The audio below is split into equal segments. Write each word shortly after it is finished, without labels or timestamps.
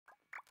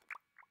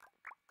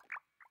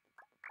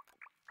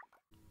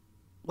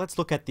Let's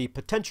look at the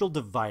potential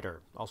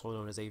divider, also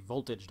known as a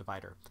voltage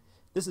divider.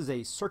 This is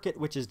a circuit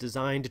which is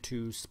designed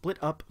to split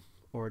up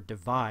or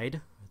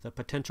divide the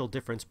potential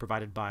difference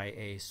provided by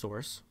a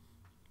source,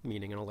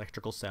 meaning an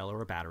electrical cell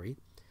or a battery,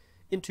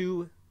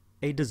 into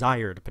a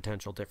desired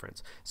potential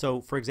difference.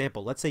 So, for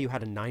example, let's say you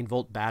had a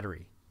 9-volt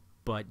battery,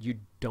 but you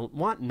don't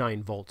want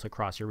 9 volts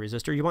across your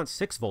resistor, you want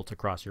 6 volts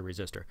across your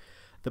resistor.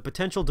 The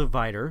potential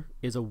divider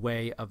is a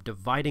way of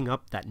dividing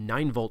up that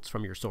 9 volts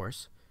from your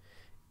source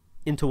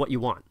into what you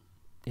want,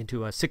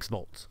 into 6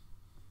 volts.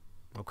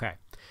 Okay,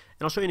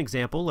 and I'll show you an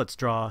example. Let's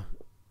draw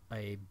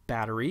a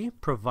battery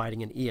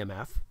providing an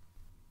EMF,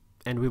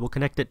 and we will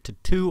connect it to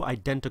 2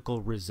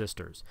 identical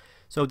resistors.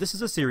 So this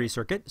is a series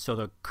circuit, so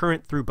the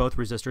current through both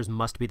resistors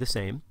must be the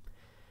same.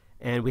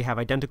 And we have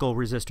identical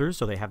resistors,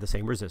 so they have the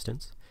same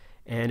resistance.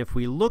 And if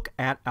we look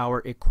at our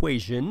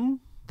equation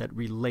that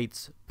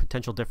relates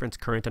potential difference,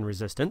 current, and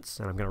resistance,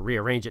 and I'm going to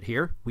rearrange it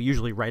here. We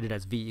usually write it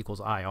as V equals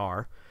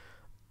IR.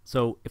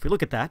 So if we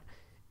look at that,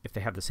 if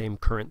they have the same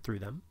current through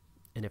them,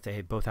 and if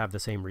they both have the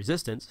same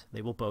resistance,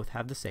 they will both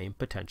have the same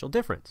potential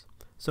difference.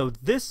 So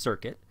this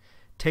circuit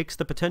takes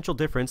the potential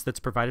difference that's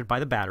provided by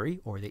the battery,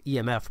 or the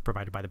EMF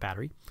provided by the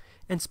battery,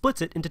 and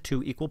splits it into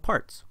 2 equal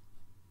parts.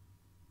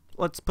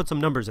 Let's put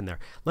some numbers in there.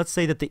 Let's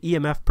say that the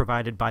EMF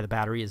provided by the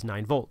battery is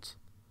 9 volts.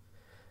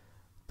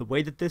 The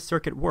way that this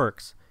circuit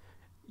works,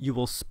 you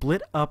will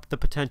split up the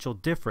potential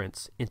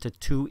difference into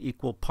 2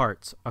 equal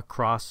parts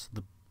across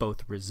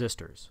both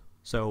resistors.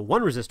 So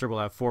one resistor will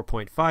have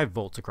 4.5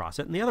 volts across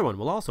it, and the other one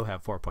will also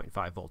have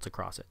 4.5 volts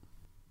across it.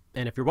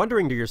 And if you're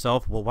wondering to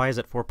yourself, well, why is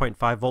it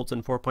 4.5 volts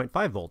and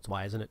 4.5 volts?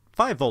 Why isn't it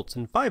 5 volts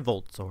and 5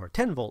 volts, or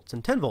 10 volts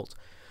and 10 volts?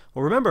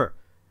 Well, remember,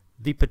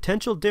 the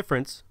potential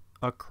difference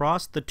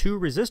across the 2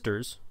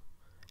 resistors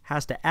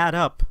has to add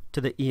up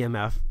to the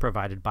EMF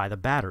provided by the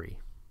battery.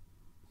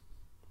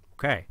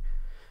 Okay,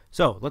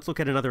 so let's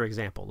look at another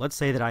example. Let's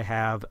say that I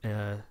have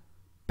a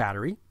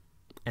battery,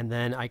 and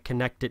then I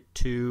connect it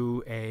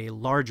to a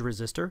large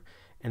resistor,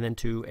 and then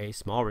to a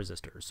small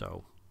resistor.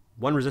 So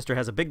one resistor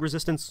has a big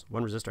resistance,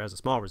 one resistor has a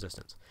small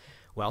resistance.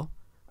 Well,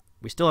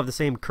 we still have the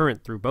same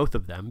current through both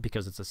of them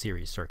because it's a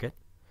series circuit.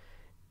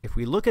 If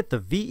we look at the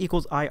V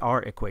equals IR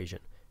equation,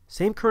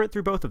 same current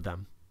through both of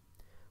them,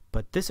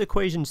 but this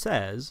equation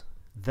says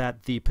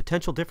that the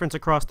potential difference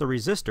across the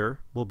resistor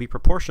will be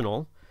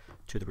proportional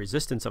to the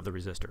resistance of the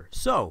resistor.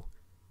 So,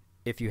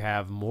 if you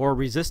have more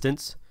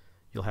resistance,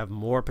 you'll have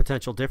more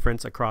potential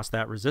difference across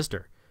that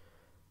resistor.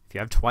 If you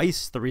have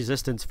twice the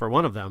resistance for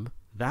one of them,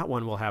 that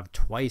one will have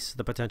twice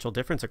the potential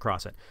difference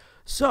across it.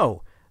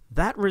 So,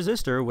 that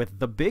resistor with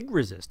the big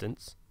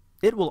resistance,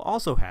 it will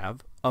also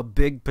have a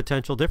big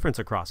potential difference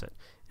across it.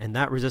 And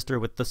that resistor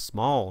with the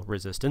small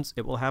resistance,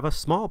 it will have a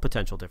small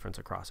potential difference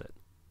across it.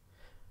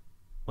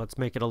 Let's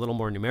make it a little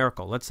more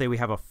numerical. Let's say we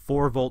have a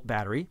 4-volt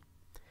battery,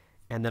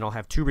 and then I'll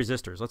have 2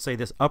 resistors. Let's say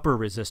this upper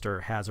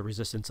resistor has a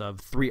resistance of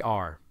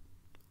 3R,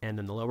 and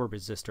then the lower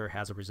resistor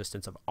has a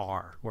resistance of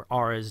R, where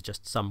R is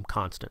just some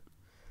constant.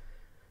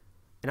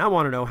 And I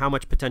want to know how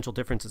much potential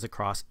difference is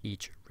across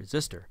each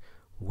resistor.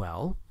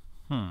 Well,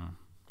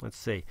 let's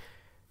see.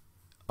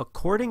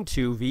 According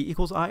to V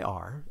equals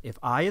IR, if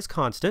I is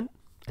constant,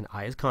 and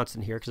I is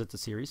constant here because it's a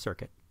series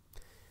circuit,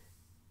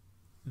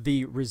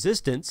 the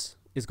resistance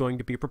is going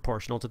to be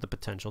proportional to the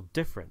potential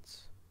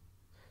difference.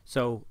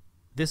 So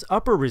this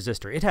upper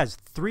resistor, it has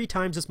 3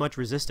 times as much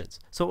resistance,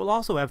 so it will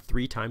also have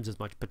 3 times as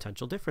much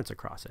potential difference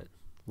across it.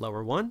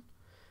 Lower one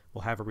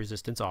will have a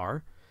resistance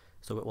R,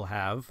 so it will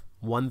have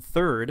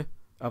 1/3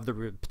 of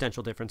the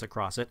potential difference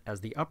across it as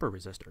the upper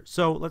resistor.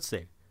 So let's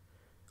see.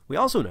 We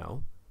also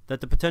know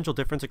that the potential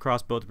difference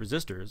across both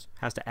resistors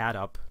has to add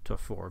up to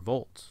 4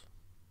 volts.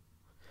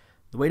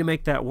 The way to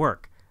make that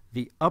work,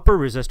 the upper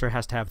resistor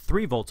has to have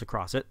 3 volts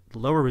across it, the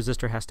lower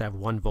resistor has to have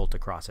 1 volt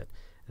across it.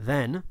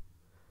 Then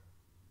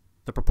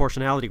the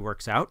proportionality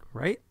works out,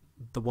 right?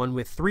 The one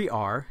with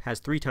 3R has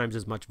 3 times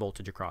as much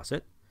voltage across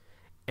it,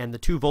 and the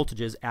 2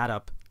 voltages add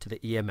up to the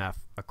EMF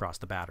across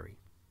the battery.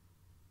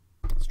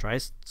 Let's try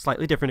a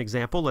slightly different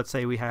example. Let's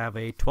say we have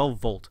a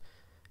 12-volt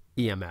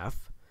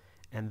EMF,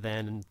 and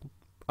then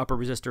upper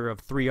resistor of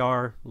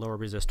 3R, lower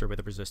resistor with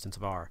a resistance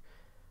of R.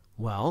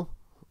 Well,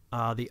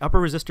 the upper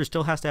resistor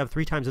still has to have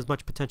 3 times as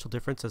much potential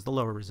difference as the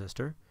lower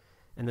resistor,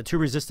 and the 2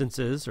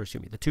 resistances, or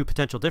excuse me, the 2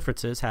 potential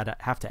differences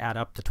have to add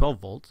up to 12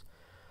 volts.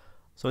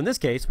 So in this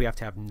case, we have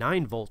to have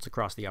 9 volts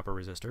across the upper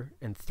resistor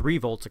and 3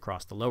 volts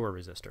across the lower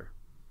resistor.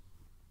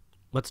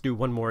 Let's do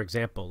one more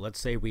example. Let's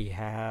say we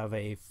have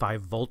a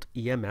 5-volt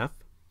EMF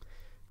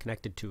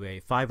connected to a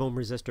 5 ohm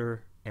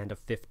resistor and a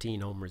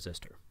 15 ohm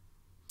resistor.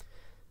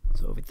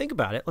 So if we think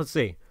about it, let's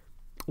see.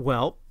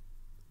 Well,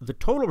 the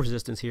total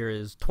resistance here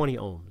is 20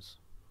 ohms.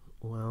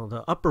 Well,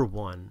 the upper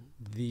one,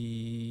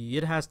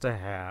 it has to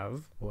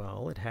have,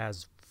 well, it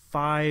has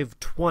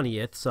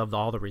 5/20ths of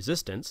all the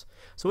resistance,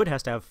 so it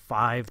has to have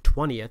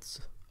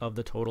 5/20ths of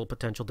the total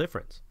potential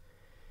difference.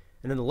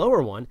 And then the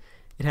lower one,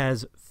 it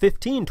has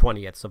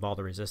 15/20ths of all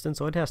the resistance,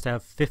 so it has to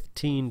have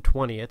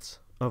 15/20ths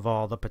of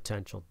all the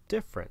potential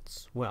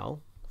difference.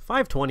 Well,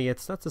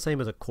 5/20ths, that's the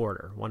same as a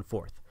quarter,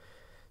 1/4.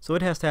 So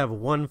it has to have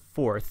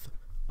 1/4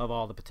 of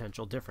all the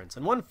potential difference.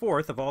 And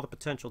 1/4 of all the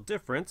potential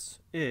difference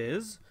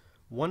is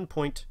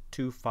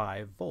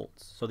 1.25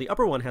 volts. So the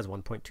upper one has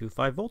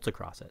 1.25 volts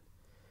across it.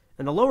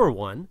 And the lower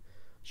one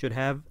should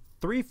have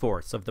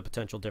 3/4 of the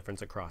potential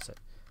difference across it.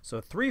 So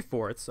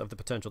 3/4 of the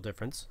potential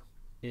difference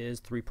is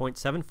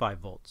 3.75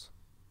 volts.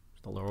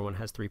 The lower one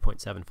has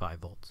 3.75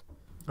 volts.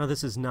 Now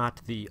this is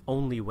not the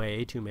only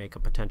way to make a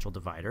potential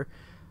divider.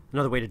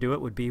 Another way to do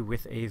it would be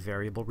with a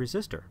variable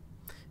resistor.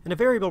 And a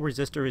variable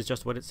resistor is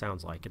just what it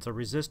sounds like. It's a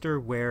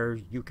resistor where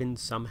you can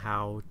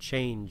somehow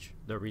change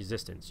the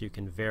resistance. You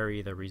can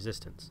vary the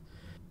resistance.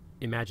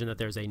 Imagine that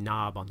there's a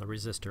knob on the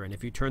resistor, and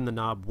if you turn the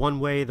knob one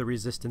way, the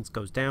resistance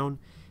goes down,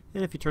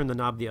 and if you turn the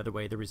knob the other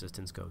way, the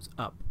resistance goes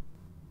up.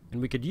 And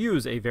we could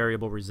use a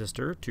variable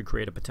resistor to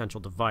create a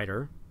potential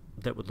divider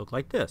that would look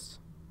like this.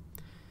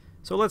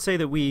 So let's say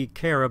that we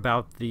care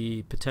about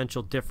the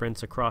potential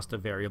difference across the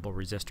variable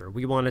resistor.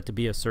 We want it to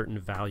be a certain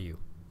value.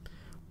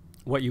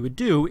 What you would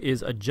do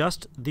is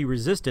adjust the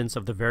resistance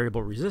of the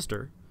variable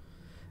resistor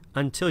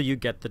until you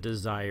get the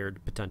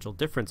desired potential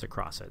difference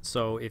across it.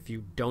 So if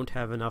you don't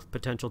have enough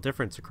potential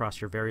difference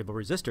across your variable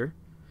resistor,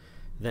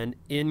 then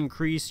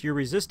increase your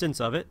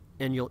resistance of it,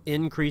 and you'll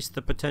increase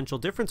the potential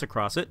difference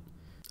across it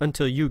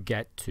until you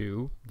get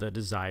to the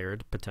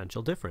desired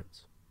potential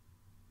difference.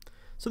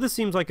 So this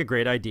seems like a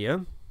great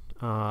idea.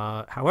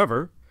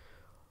 However,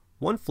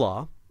 one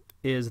flaw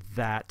is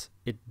that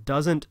it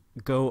doesn't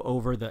go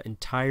over the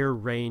entire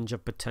range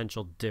of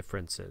potential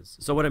differences.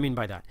 So what I mean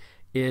by that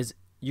is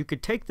you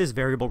could take this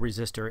variable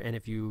resistor, and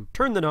if you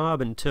turn the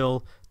knob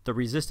until the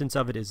resistance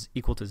of it is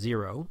equal to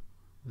 0,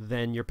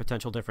 then your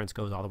potential difference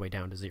goes all the way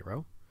down to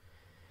 0.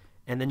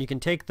 And then you can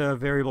take the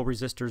variable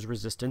resistor's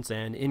resistance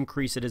and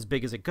increase it as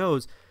big as it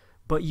goes,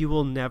 but you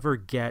will never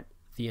get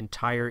the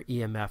entire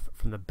EMF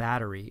from the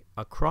battery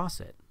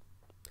across it,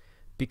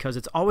 because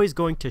it's always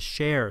going to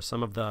share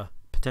some of the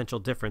potential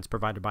difference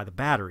provided by the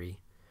battery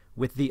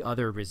with the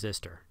other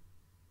resistor.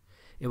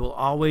 It will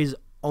always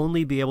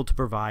only be able to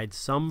provide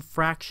some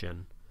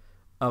fraction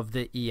of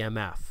the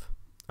EMF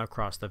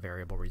across the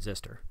variable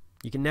resistor.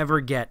 You can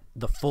never get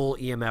the full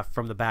EMF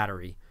from the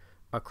battery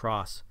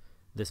across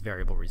this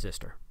variable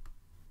resistor.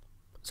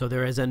 So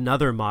there is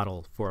another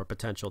model for a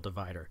potential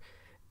divider,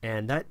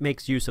 and that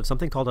makes use of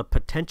something called a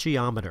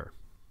potentiometer.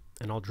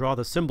 And I'll draw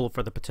the symbol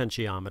for the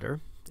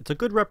potentiometer. It's a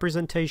good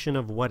representation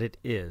of what it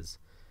is,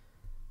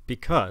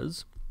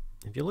 because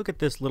if you look at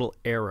this little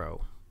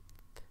arrow,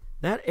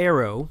 that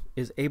arrow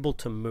is able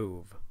to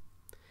move.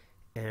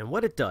 And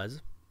what it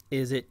does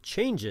is it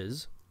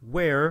changes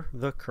where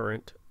the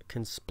current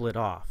can split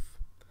off.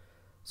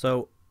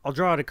 So I'll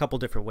draw it a couple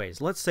different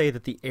ways. Let's say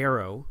that the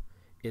arrow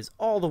is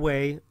all the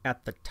way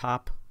at the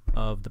top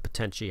of the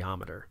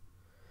potentiometer.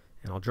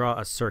 And I'll draw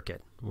a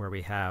circuit where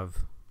we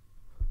have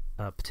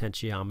a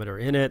potentiometer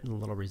in it and a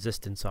little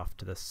resistance off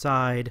to the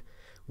side.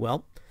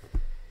 Well,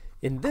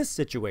 in this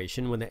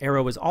situation, when the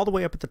arrow is all the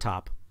way up at the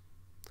top,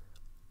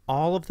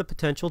 all of the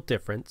potential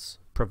difference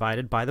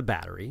provided by the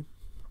battery,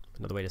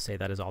 another way to say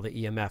that is all the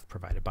EMF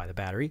provided by the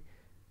battery,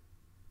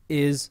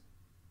 is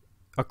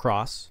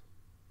across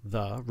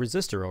the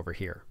resistor over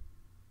here.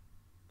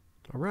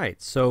 All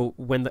right, so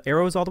when the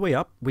arrow is all the way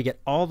up, we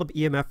get all the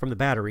EMF from the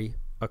battery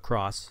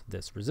across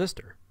this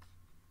resistor.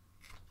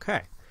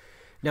 Okay,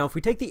 now if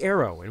we take the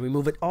arrow and we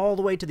move it all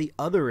the way to the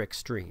other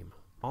extreme,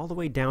 all the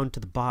way down to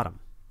the bottom,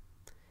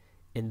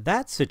 in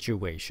that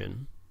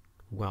situation,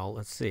 well,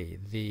 let's see,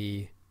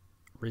 the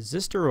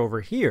resistor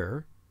over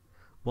here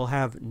will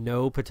have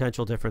no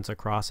potential difference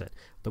across it.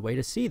 The way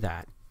to see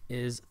that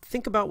is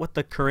think about what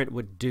the current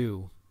would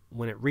do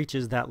when it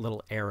reaches that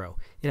little arrow.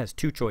 It has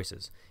two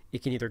choices.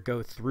 It can either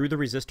go through the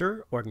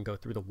resistor or it can go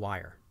through the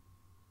wire.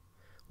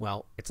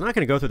 Well, it's not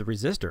going to go through the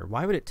resistor.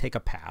 Why would it take a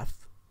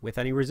path with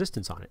any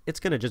resistance on it? It's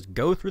going to just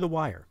go through the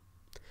wire.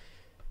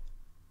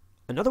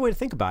 Another way to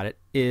think about it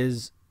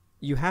is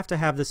you have to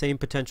have the same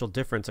potential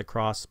difference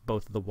across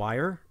both the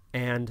wire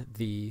and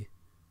the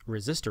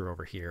resistor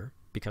over here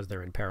because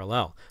they're in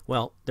parallel.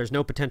 Well, there's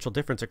no potential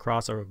difference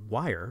across a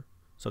wire,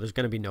 so there's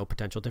going to be no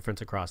potential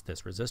difference across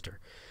this resistor.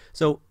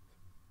 So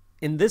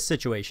in this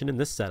situation, in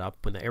this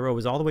setup, when the arrow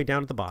is all the way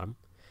down at the bottom,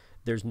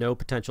 there's no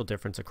potential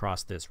difference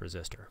across this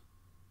resistor.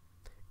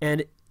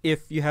 And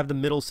if you have the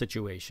middle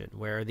situation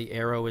where the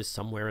arrow is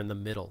somewhere in the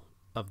middle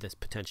of this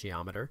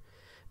potentiometer,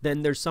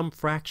 then there's some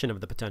fraction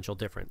of the potential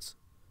difference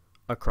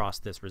across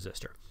this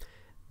resistor.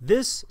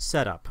 This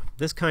setup,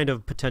 this kind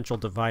of potential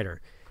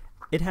divider,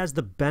 it has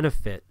the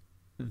benefit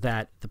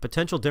that the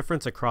potential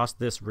difference across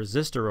this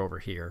resistor over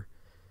here,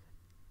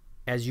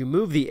 as you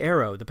move the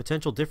arrow, the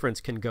potential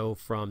difference can go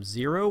from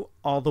 0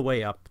 all the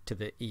way up to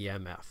the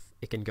EMF.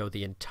 It can go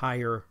the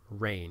entire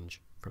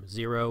range from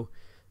 0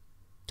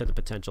 to the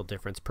potential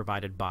difference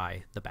provided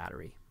by the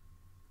battery.